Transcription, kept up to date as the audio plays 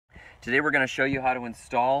Today we're going to show you how to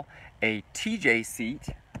install a TJ seat,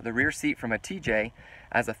 the rear seat from a TJ,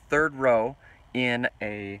 as a third row in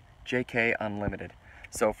a JK Unlimited.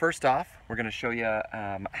 So first off, we're going to show you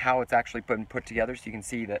how it's actually put together, so you can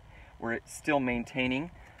see that we're still maintaining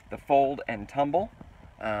the fold and tumble,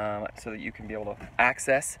 so that you can be able to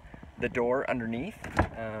access the door underneath,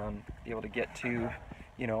 be able to get to,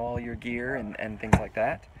 you know, all your gear and things like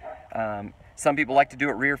that. Some people like to do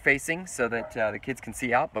it rear facing so that the kids can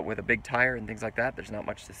see out, but with a big tire and things like that, there's not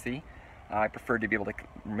much to see. I prefer to be able to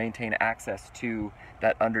maintain access to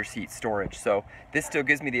that under seat storage. So this still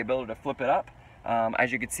gives me the ability to flip it up.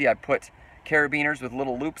 As you can see, I put carabiners with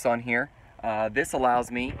little loops on here. This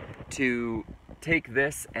allows me to take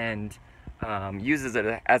this and uses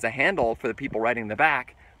it as a handle for the people riding in the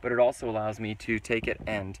back, but it also allows me to take it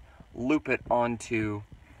and loop it onto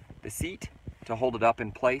the seat to hold it up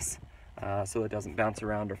in place so it doesn't bounce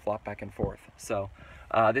around or flop back and forth. So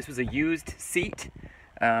this was a used seat.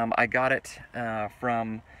 I got it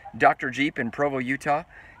from Dr. Jeep in Provo, Utah.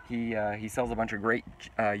 He sells a bunch of great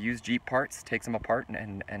used Jeep parts, takes them apart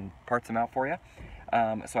and parts them out for you.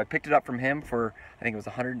 So I picked it up from him for, I think it was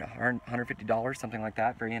 $150, something like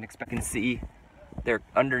that, very inexpensive. You can see they're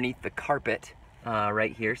underneath the carpet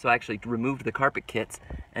right here. So I actually removed the carpet kits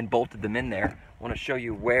and bolted them in there. I want to show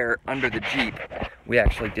you where under the Jeep we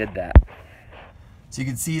actually did that. So you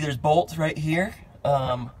can see there's bolts right here.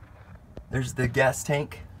 There's the gas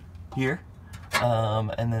tank here,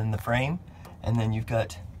 and then the frame, and then you've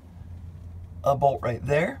got a bolt right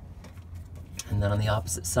there, and then on the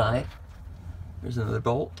opposite side there's another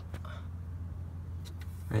bolt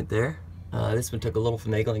right there. This one took a little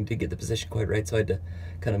finagling to get the position quite right, so I had to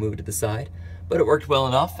kind of move it to the side, but it worked well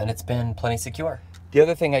enough and it's been plenty secure. The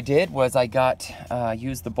other thing I did was I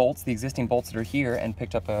used the bolts, the existing bolts that are here, and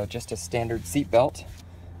picked up just a standard seat belt,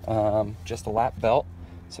 just a lap belt,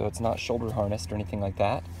 so it's not shoulder harnessed or anything like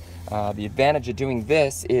that. The advantage of doing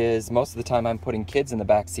this is most of the time I'm putting kids in the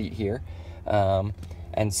back seat here,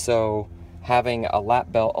 and so having a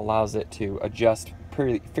lap belt allows it to adjust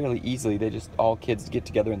fairly easily. All kids get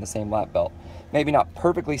together in the same lap belt. Maybe not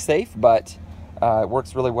perfectly safe, but it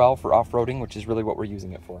works really well for off-roading, which is really what we're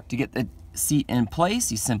using it for. To get the seat in place,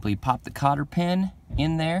 you simply pop the cotter pin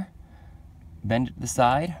in there, bend it to the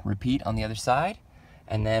side, repeat on the other side,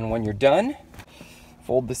 and then when you're done,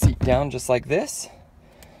 fold the seat down just like this.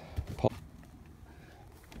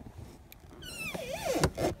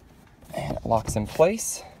 And it locks in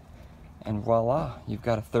place, and voila, you've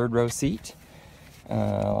got a third row seat.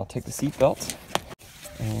 I'll take the seat belt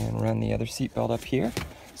and run the other seat belt up here.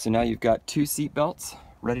 So now you've got two seat belts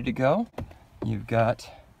ready to go. You've got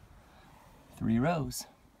 3 rows.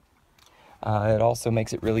 It also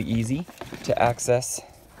makes it really easy to access.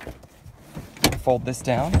 Fold this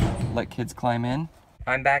down, let kids climb in.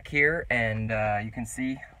 I'm back here, and you can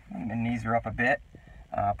see my knees are up a bit.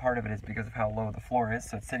 Part of it is because of how low the floor is,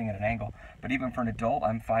 so it's sitting at an angle. But even for an adult,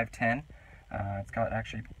 I'm 5'10". It's got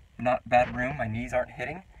actually not bad room. My knees aren't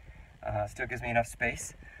hitting. Still gives me enough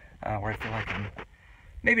space where I feel like I'm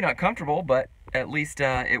maybe not comfortable, but at least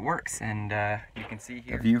it works. And you can see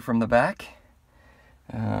here the view from the back.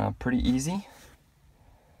 Pretty easy.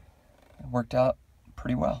 It worked out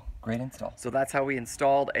pretty well. Great install. So that's how we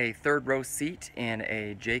installed a third row seat in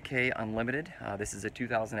a JK Unlimited. This is a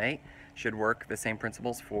 2008. Should work the same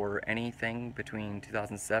principles for anything between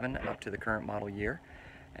 2007 up to the current model year.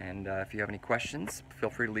 And if you have any questions,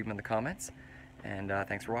 feel free to leave them in the comments. And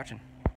thanks for watching.